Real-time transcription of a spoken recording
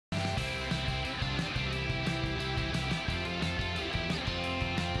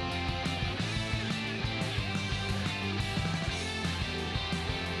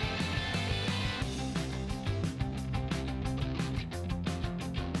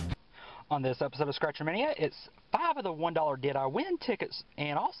On this episode of Scratcher Mania, it's 5 of the $1 Did I Win tickets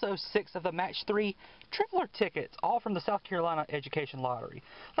and also 6 of the Match 3 Tripler tickets, all from the South Carolina Education Lottery.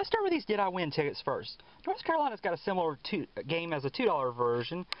 Let's start with these Did I Win tickets first. North Carolina's got a similar game as a $2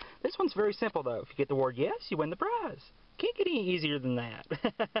 version. This one's very simple though. If you get the word yes, you win the prize. Can't get any easier than that.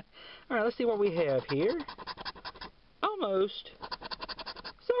 Alright, let's see what we have here. Almost.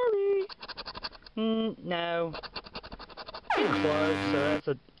 Sorry. No. Getting close,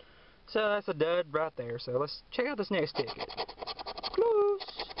 so that's a dud right there. So let's check out this next ticket. Close.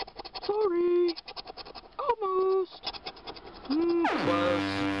 Sorry. Almost.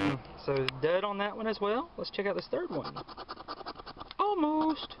 Close. So dud on that one as well. Let's check out this third one.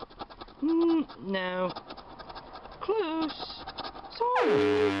 Almost. No. Close.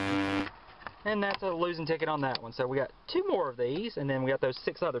 Sorry. And that's a losing ticket on that one. So we got 2 more of these, and then we got those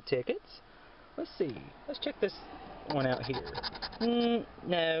 6 other tickets. Let's see. Let's check this one out here.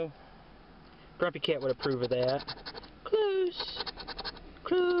 No. Grumpy Cat would approve of that. Close.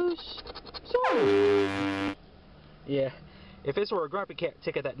 Close. Sorry. Yeah. If this were a Grumpy Cat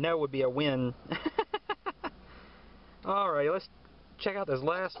ticket, that no would be a win. Alright, let's check out this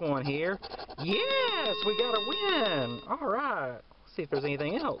last one here. Yes! We got a win! Alright. Let's see if there's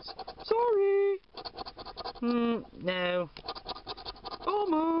anything else. Sorry. No.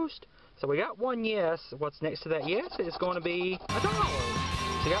 Almost. So we got one yes. What's next to that yes is going to be $1.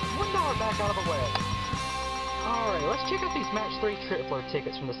 So we got $1 back out of the way. Alright, let's check out these Match 3 Tripler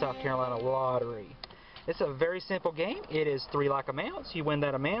tickets from the South Carolina Lottery. It's a very simple game. It is 3 like amounts. You win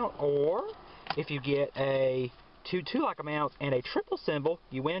that amount, or if you get a 2 like amounts and a triple symbol,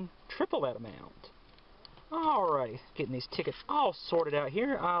 you win triple that amount. Alright, getting these tickets all sorted out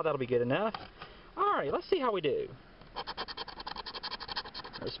here. That'll be good enough. Alright, let's see how we do.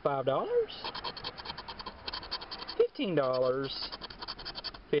 There's $5, $15,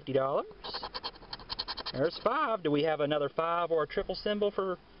 $50. There's 5. Do we have another 5 or a triple symbol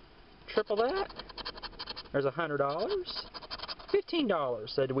for triple that? There's $100, $15.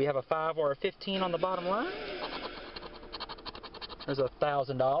 So do we have a 5 or a 15 on the bottom line? There's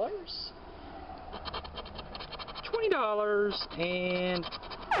 $1,000, $20, and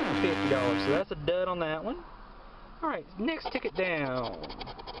 $50. So that's a dud on that one. Alright, next ticket down.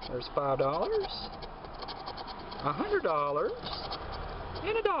 There's $5, $100,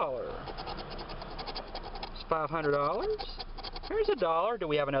 and $1. There's $500. There's $1. Do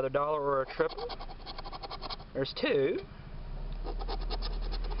we have another dollar or a triple? There's 2.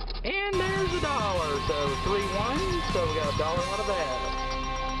 And there's $1. So 3 ones. So we got $1 out of that.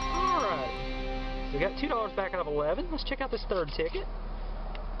 Alright. So we got $2 back out of 11. Let's check out this third ticket.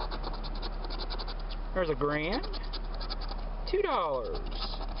 There's a grand. $2.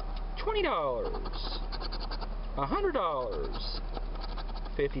 $20. $100.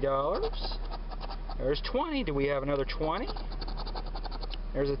 $50. There's 20. Do we have another 20?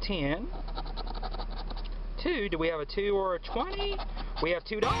 There's a 10. 2. Do we have a 2 or a 20? We have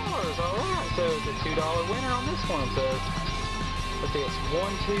 $2. Alright, so it's a $2 winner on this one. So let's see, it's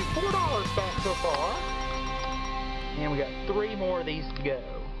 $1, $2, $4 back so far. And we got 3 more of these to go.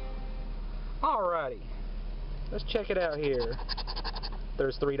 Alrighty. Let's check it out here.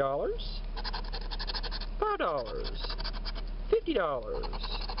 There's $3. $5.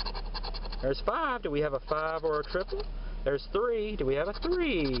 $50. There's 5. Do we have a 5 or a triple? There's 3. Do we have a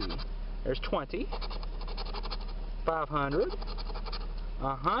 3? There's 20. 500.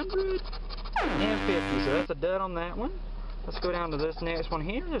 100. And 50. So that's a dud on that one. Let's go down to this next one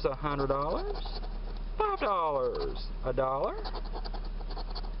here. There's $100. $5. $1.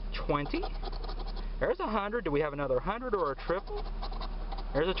 20. There's 100. Do we have another 100 or a triple?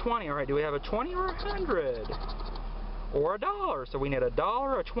 There's a 20. Alright, do we have a 20 or a 100? Or $1? So we need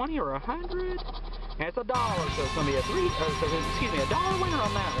 $1, a 20, or a 100. And it's $1. So it's going to be a $1 winner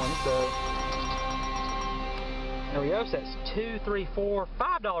on that one. So there we go. So that's 2, 3, 4,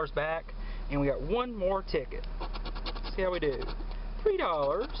 $5 back. And we got 1 more ticket. Let's see how we do.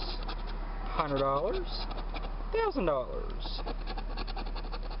 $3. $100. $1,000.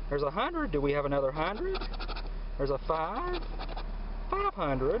 There's 100. Do we have another 100? There's a 5.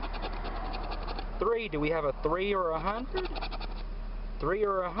 500. 3. Do we have a 3 or a 100? 3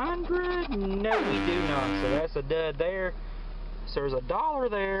 or a 100? No, we do not. So that's a dud there. So there's $1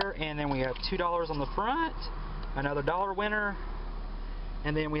 there, and then we have $2 on the front. Another $1 winner,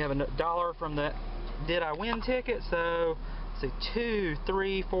 and then we have $1 from the Did I Win ticket. So let's see, 2,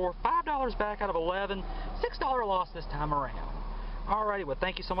 3, 4, $5 back out of 11. $6 loss this time around. Alrighty, well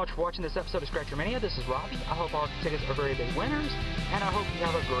thank you so much for watching this episode of Scratcher Mania. This is Robbie. I hope our tickets are very big winners, and I hope you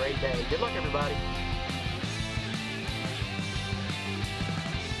have a great day. Good luck, everybody.